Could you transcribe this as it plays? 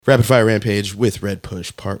Rapid Fire Rampage with Red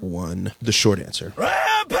Push, Part 1. The short answer.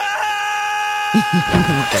 Rampage!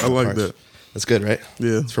 I like that. That's good, right?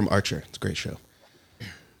 Yeah. It's from Archer. It's a great show.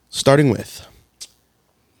 Starting with,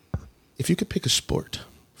 if you could pick a sport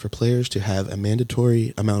for players to have a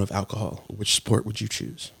mandatory amount of alcohol, which sport would you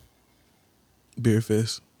choose? Beer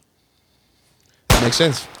fest. Makes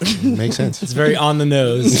sense. Makes sense. It's very on the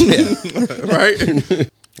nose. Right?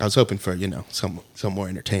 I was hoping for, some more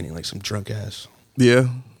entertaining, like some drunk ass Yeah.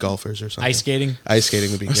 golfers or something. Ice skating. Ice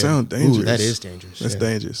skating would be That good. sounds dangerous. Ooh, that is dangerous. That's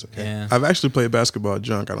dangerous. Yeah. I've actually played basketball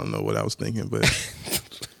drunk. I don't know what I was thinking, but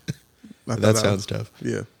That sounds tough.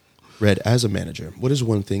 Yeah. Red, as a manager, what is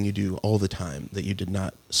one thing you do all the time that you did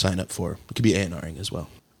not sign up for? It could be A&Ring as well.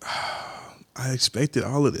 I expected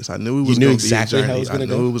all of this. I knew it was knew going exactly to be a how it journey. was I gonna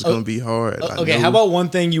knew go? it was going to be hard. Okay, how about one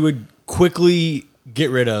thing you would quickly get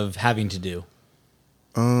rid of having to do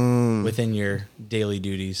within your daily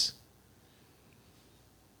duties?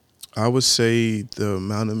 I would say the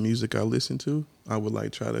amount of music I listen to. I would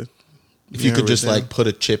try to. If you could narrow just it down. put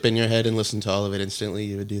a chip in your head and listen to all of it instantly,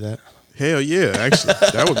 you would do that? Hell yeah, actually,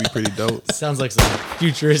 that would be pretty dope. Sounds like some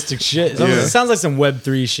futuristic shit. Yeah. It sounds like some Web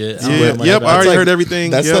 3 shit. I don't know Yeah, what much yep. about I it. already heard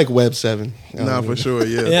everything. That's Yep. like Web 7. Nah, for sure.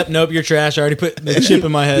 Yeah. Yep, nope, you're trash. I already put the chip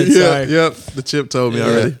in my head. Yeah. Sorry. Yep. The chip told me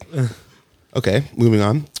already. Okay, moving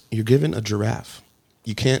on. You're given a giraffe.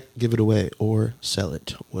 You can't give it away or sell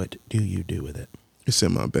it. What do you do with it? It's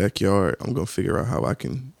in my backyard. I'm gonna figure out how I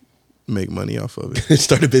can make money off of it.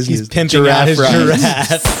 Start a business. He's pimping out his rides.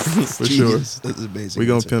 giraffe. For sure. That's amazing. We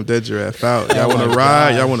gonna Answer. pimp that giraffe out. Y'all Oh want my to ride?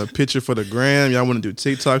 God. Y'all want a picture for the gram? Y'all want to do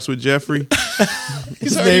TikToks with Jeffrey? He's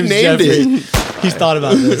His already name's named Jeffrey. it. He's thought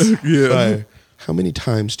about this. Yeah. Fire. How many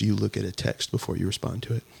times do you look at a text before you respond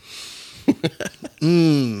to it?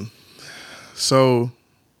 So,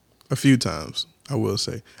 a few times I will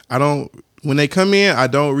say. I don't. When they come in, I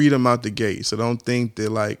don't read them out the gate. So don't think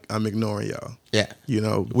that I'm ignoring y'all. Yeah. You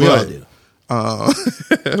know, We all do.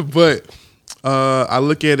 But I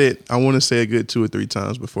look at it. I want to say a good 2 or 3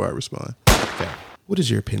 times before I respond. Okay. What is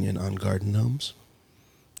your opinion on garden gnomes?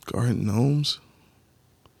 Garden gnomes,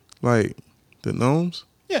 like the gnomes.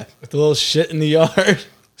 Yeah. With the little shit in the yard.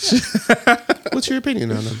 What's your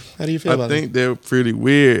opinion on them? How do you feel I about think they're pretty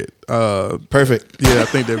weird. them? Perfect. Yeah, I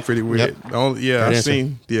think they're pretty weird. Yep. I've answer.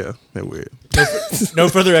 seen. Yeah, they're weird. No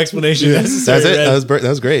further explanation necessary. That's it. Red. That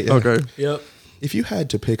was great. Yeah. Okay. Yep. If you had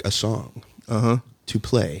to pick a song to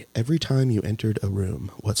play every time you entered a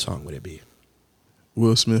room, what song would it be?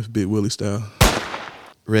 Will Smith, Big Willie style.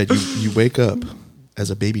 Red, you wake up as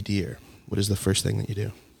a baby deer. What is the first thing that you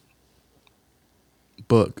do?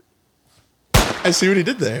 Buck. I see what he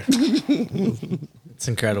did there. It's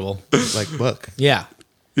incredible. Like Buck. Yeah.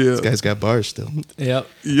 Yeah. This guy's got bars still. Yep.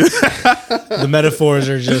 Yeah. The metaphors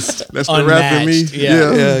are just That's the rap in me. unmatched.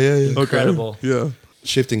 Yeah. Yeah. Incredible. Yeah.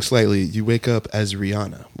 Shifting slightly, you wake up as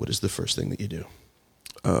Rihanna. What is the first thing that you do?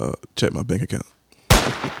 Check my bank account.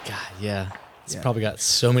 God, yeah. It's probably got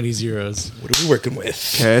so many zeros. What are we working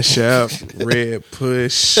with? Cash App, Red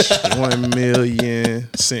Push, 1 million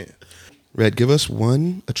cent. Red, give us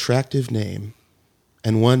one attractive name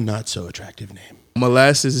and one not so attractive name.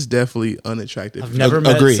 Molasses is definitely unattractive. I've never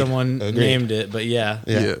met Agreed. someone Agreed. named it, but yeah.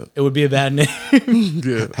 Yeah. It would be a bad name.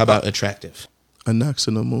 Yeah. How about attractive? A Knox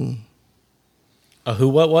in the Moon. A who,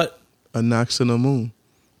 what? A Knox in the Moon.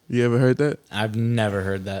 You ever heard that? I've never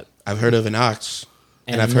heard that. I've heard of an ox,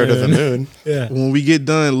 and And I've heard of a moon. Yeah. When we get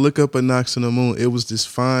done, look up A Knox in the Moon. It was this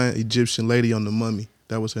fine Egyptian lady on The Mummy.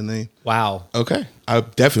 That was her name. Wow. Okay. I'm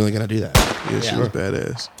definitely going to do that. Yeah, she Yeah. was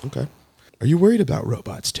badass. Okay. Are you worried about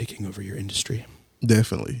robots taking over your industry?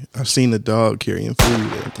 Definitely. I've seen a dog carrying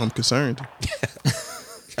food, and I'm concerned.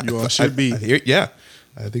 You all should be. Yeah,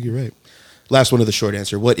 I think you're right. Last one of the short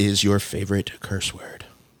answer. What is your favorite curse word?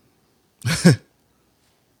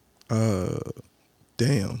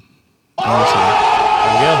 Damn. There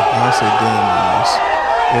I'll say damn on this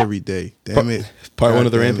every day. Damn it. Part God one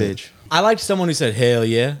of the damn it. Rampage. I liked someone who said, hell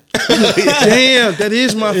yeah. Damn, that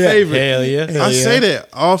is my favorite. Hell yeah. I say that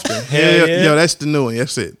often. Hell yeah. Yo, that's the new one.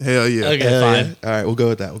 That's it. Hell yeah. Okay, Hell fine. yeah. All right, we'll go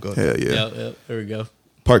with that. Hell yeah. Yep, there we go.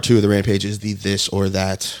 Part 2 of the Rampage is the this or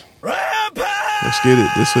that. Rampage! Let's get it.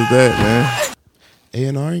 This is that,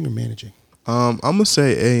 man. A&Ring or managing? I'm gonna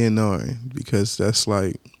say A&R because that's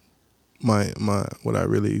like my what I'm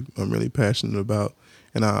really passionate about,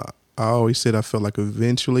 and I always said I felt like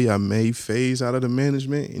eventually I may phase out of the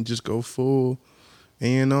management and just go full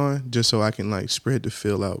A&R just so I can spread the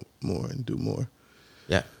feel out more and do more.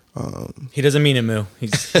 Yeah. He doesn't mean it, Moo.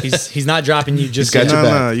 He's not dropping you just got yet. your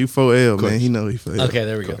back. Nah, you 4L, course. man. He know he 4L. Okay,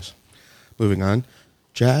 there we go. Moving on.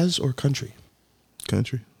 Jazz or country?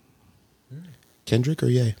 Country. Kendrick or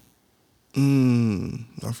Ye?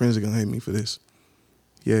 My friends are gonna hate me for this.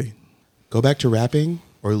 Yay. Go back to rapping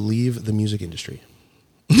or leave the music industry.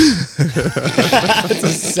 It's a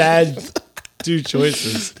sad two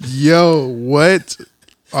choices. Yo, what?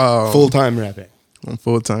 Full-time rapping. I'm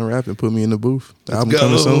full-time rapping. Put me in the booth. The album go.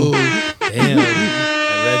 coming soon. Damn.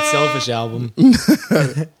 That Red Selfish album.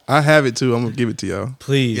 I have it too. I'm gonna give it to y'all.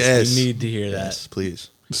 Please. Yes. We need to hear that. Yes, please.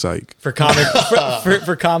 Psych. For comic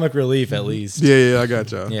for comic relief at least. Yeah, I got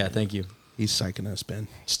y'all. Yeah, thank you. He's psyching us, Ben.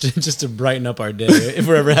 Just to brighten up our day. If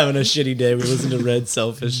we're ever having a shitty day, we listen to Red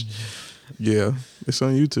Selfish. Yeah, it's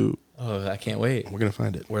on YouTube. Oh, I can't wait. We're going to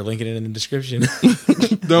find it. We're linking it in the description.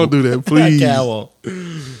 Don't do that, please. Okay, I won't. Do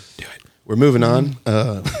it. We're moving on.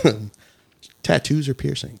 Tattoos or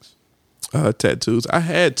piercings? Tattoos. I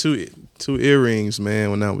had two earrings, man,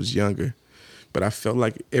 when I was younger, but I felt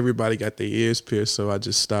like everybody got their ears pierced, so I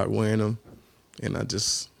just stopped wearing them, and I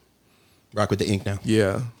just Rock with the ink now.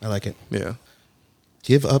 yeah. I like it. Yeah.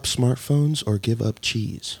 Give up smartphones or give up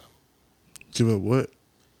cheese? Give up what?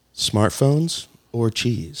 Smartphones or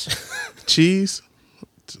cheese? Cheese?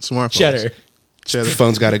 Smartphones. Cheddar.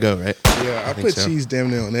 Phone's got to go, right? Yeah, I think put so. cheese damn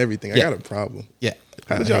near on everything. I Yeah. got a problem. Yeah.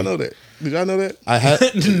 How did y'all know that? Did y'all know that? I have.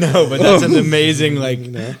 No, but that's an amazing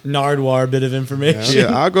Nardwuar bit of information.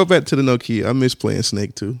 Yeah, I'll go back to the Nokia. I miss playing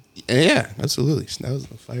Snake too. Yeah, absolutely. That was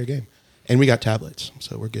a fire game. And we got tablets,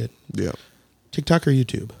 so we're good. Yeah. TikTok or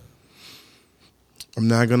YouTube? I'm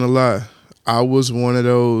not gonna lie. I was one of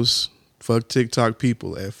those fuck TikTok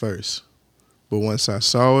people at first. But once I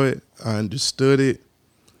saw it, I understood it.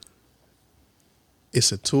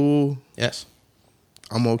 It's a tool. Yes.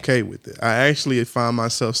 I'm okay with it. I actually find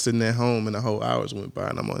myself sitting at home and the whole hours went by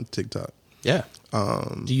and I'm on TikTok. Yeah.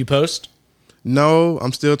 Do you post? No,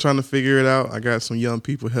 I'm still trying to figure it out. I got some young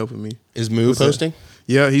people helping me. Is Moo posting?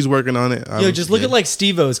 Yeah, he's working on it. Yo, just look at like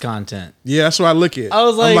Steve-O's content. Yeah, that's what I look at. I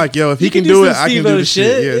was I'm like, yo, if he can do it, I can do the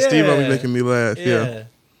shit. Yeah, Yeah. Steve-O be making me laugh. Yeah.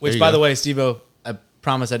 Which, you by go. the way, Steve-O, I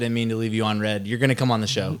promise I didn't mean to leave you on red. You're going to come on the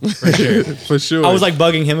show for sure. For sure. I was like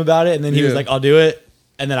bugging him about it, and then he was Yeah. like, I'll do it.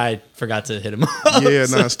 And then I forgot to hit him up. yeah,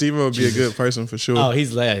 So- nah, Steve-O would be a good person for sure. Oh,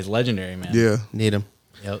 he's legendary, man. Yeah. Need him.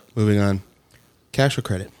 Yep. Moving on. Cash or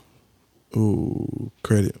credit? Ooh,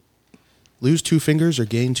 credit. Lose 2 fingers or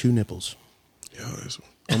gain 2 nipples? Yo,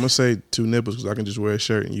 I'm going to say 2 nipples because I can just wear a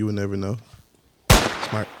shirt and you would never know.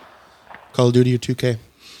 Smart. Call of Duty or 2K?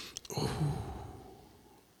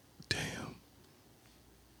 Damn.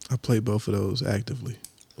 I play both of those actively.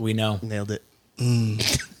 We know. Nailed it. We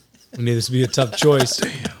knew this would be a tough choice.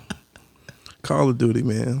 Call of Duty,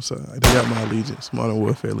 man. I'm sorry. They got my allegiance. Modern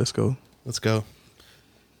Warfare. Let's go. Let's go.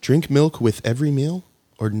 Drink milk with every meal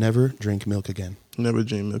or never drink milk again? Never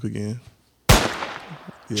drink milk again.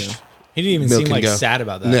 Yeah. He didn't even Milk seem can like go. sad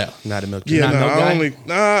about that. No, not a milk. Yeah, not no, milk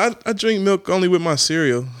guy? I drink milk only with my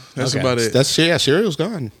cereal. That's Okay. about it. That's cereal's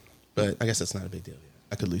gone, but I guess that's not a big deal.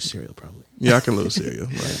 I could lose cereal probably. Yeah, I can lose cereal.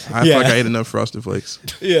 Like, I Yeah. feel like I ate enough Frosted Flakes.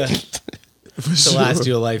 Yeah. For To sure. last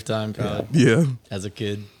you a lifetime, probably, Yeah. as a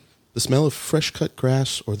kid. The smell of fresh cut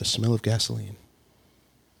grass or the smell of gasoline?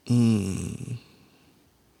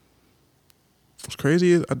 What's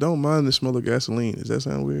crazy is I don't mind the smell of gasoline. Does that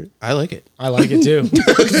sound weird? I like it. I like it too.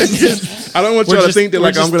 I don't want We're y'all to just- think that we're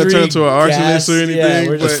like I'm just going to turn three into an arsonist or gas- anything. yeah,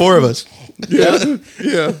 we're but There's 4 of us. yeah,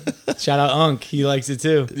 yeah, Shout out Unk. He likes it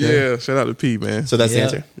too. yeah. Shout out to P, man. So that's the Yeah.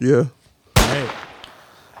 answer. Yeah. All right.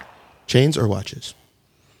 Chains or watches?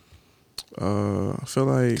 I feel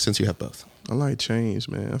like Since you have both. I like chains,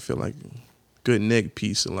 man. I feel like good neck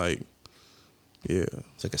piece and like, yeah,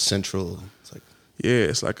 It's like a central. It's like yeah.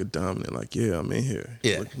 It's like a dominant. Like, yeah, I'm in here.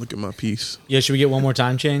 Yeah. Look at my piece. Yeah, should we get one more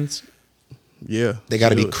time, Chains? Yeah, they got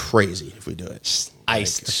to be do it. crazy if we do it.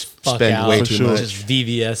 Iced Like, fuck spend out. way For too sure. much. Just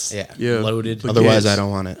VVS Yeah. Yeah. loaded. But Otherwise, yes. I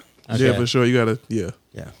don't want it. Okay. Yeah, for sure. You gotta. Yeah,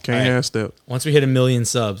 Yeah. can't All right. have step. Once we hit 1 million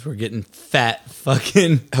subs, we're getting fat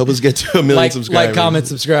fucking Help us get to 1 million like, subscribers. comment,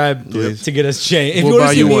 subscribe Please. to get us chains. If We'll you want buy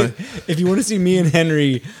to see you me, one. if you want to see me and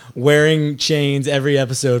Henry wearing chains every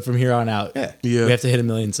episode from here on out, Yeah. Yeah. we have to hit 1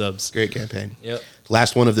 million subs. Great campaign. Yep.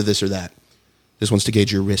 Last one of the this or that. This one's to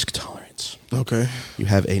gauge your risk tolerance. Okay. You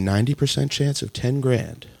have a 90% chance of 10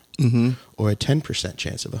 grand or a 10%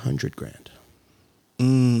 chance of 100 grand.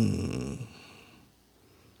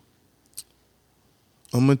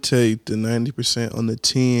 I'm gonna take the 90% on the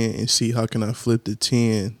 10 and see how can I flip the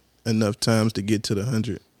 10 enough times to get to the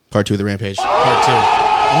 100. Part 2 of the Rampage. Part 2.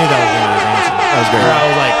 I knew that was going to be his answer. That was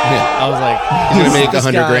great. I was like, He's going to make this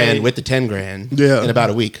 100 guy- grand with the 10 grand Yeah. in about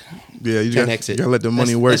a week. Yeah, you 10 got exit. to let the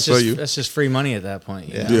money work that's for just, you. That's just free money at that point.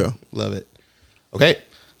 Yeah. Yeah. Love it. Okay.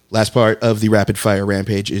 Last part of the rapid fire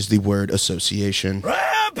Rampage is the word association.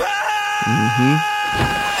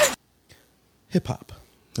 Hip hop.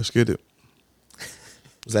 Let's get it.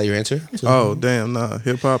 Was that your answer? Oh, damn, nah.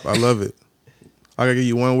 Hip hop, I love it. I gotta give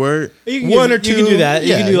you one word. You can One or You can two, do that.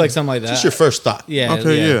 yeah. You can do like something like that. Just your first thought. Yeah.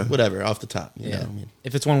 Okay, yeah. Whatever, off the top. You Yeah. know, I mean,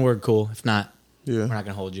 If it's one word, cool. If not, Yeah. we're not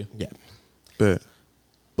gonna hold you. yeah. Bet.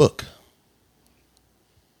 Book.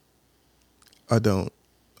 I don't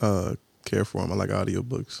care for them. I like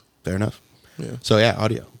audiobooks. Fair enough. Yeah. So yeah,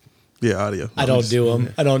 audio. Yeah, audio. I don't do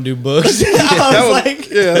them. I don't do books. I That was was- like,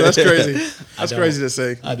 yeah, that's crazy. That's don't. crazy to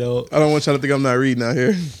say. I don't. I don't want y'all to think I'm not reading out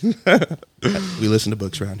here. We listen to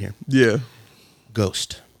books around here. Yeah.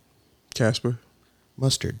 Ghost. Casper,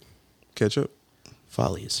 Mustard. ketchup,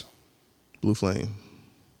 Follies. blue flame,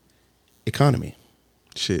 Economy.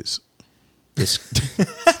 shits.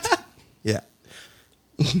 Yeah.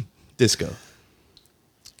 Disco.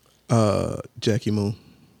 Jackie Moon.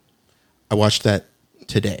 I watched that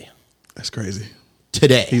today. That's crazy.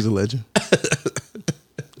 Today. He's a legend.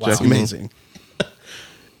 Wow. Jackie Moon. amazing.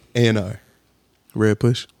 A&R. Red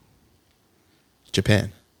Push,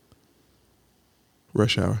 Japan.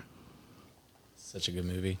 Rush Hour. Such a good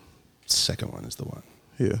movie. Second one is the one.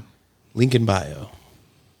 Yeah. Lincoln Bio.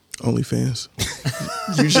 OnlyFans.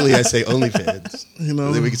 Usually I say OnlyFans. You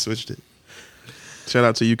know? Then we can switch it. Shout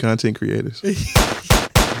out to you content creators. Doing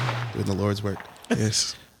the Lord's work.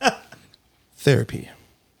 Yes. Therapy.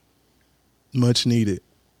 Much needed.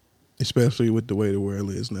 Especially with the way the world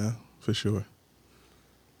is now, for sure.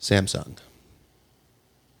 Samsung.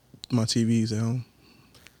 My TV's at home.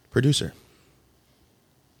 Producer.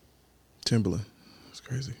 Timberland. That's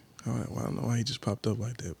crazy. I don't know why he just popped up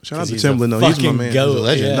like that. Shout out 'Cause to he's a Timberland, though. He's my fucking man. goat, He's a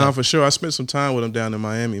legend. yeah. Nah, for sure. I spent some time with him down in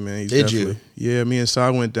Miami, man. He's Did you? definitely- Yeah, me and Sai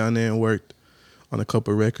went down there and worked on a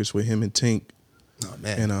couple of records with him and Tink. Oh,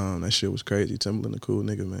 man. And that shit was crazy. Timberland a cool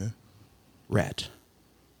nigga, man. Rat.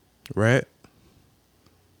 Rat.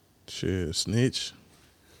 Shit, Snitch.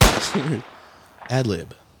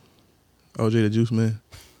 Ad-lib. OJ the Juice Man.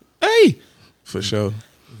 Hey! For sure.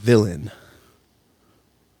 Villain.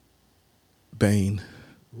 Bane.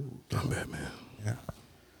 I'm Batman. Yeah.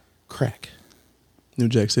 Crack. New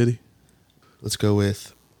Jack City. Let's go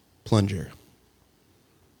with Plunger.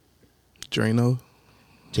 Drano.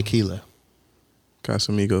 Tequila.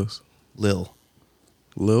 Casamigos. Lil.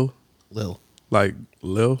 Lil. Lil. Like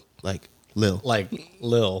Lil. Like Lil. Like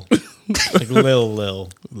Lil. Like Lil.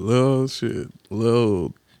 Lil shit.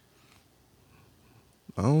 Lil.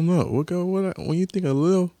 I don't know. When you think of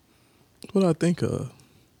Lil, what I think of?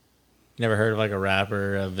 Never heard of like a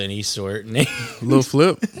rapper of any sort. Name. Lil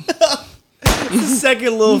Flip. The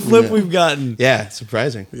second Lil Flip we've gotten. Yeah,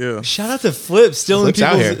 surprising. Yeah. Shout out to Flip, still Flip's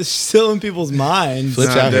out here. in people's minds.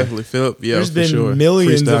 Flip's Nah, out here. definitely Flip. Yeah, There's for been sure.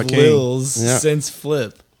 millions Freestyle of King. Lils Yeah. since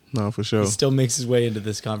Flip. No, for sure. He still makes his way into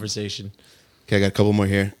this conversation. Okay, I got a couple more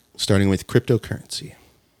here. Starting with cryptocurrency.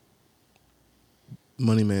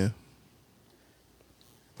 Money Man.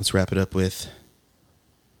 Let's wrap it up with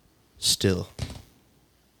Still.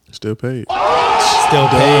 Still paid. Still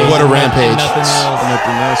paid. What a rampage. Nothing else.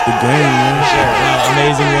 Nothing else. The game, man. No,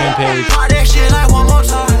 amazing rampage. Pop that shit like one more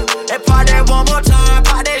time. They pop that one more time.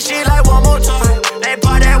 Pop that shit like one more time. They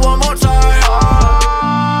pop that one more time.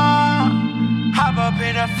 Hop up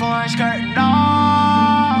in that foreign skirt, no.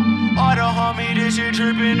 All the homie, this shit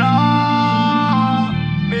tripping, no.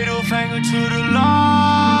 Middle finger to the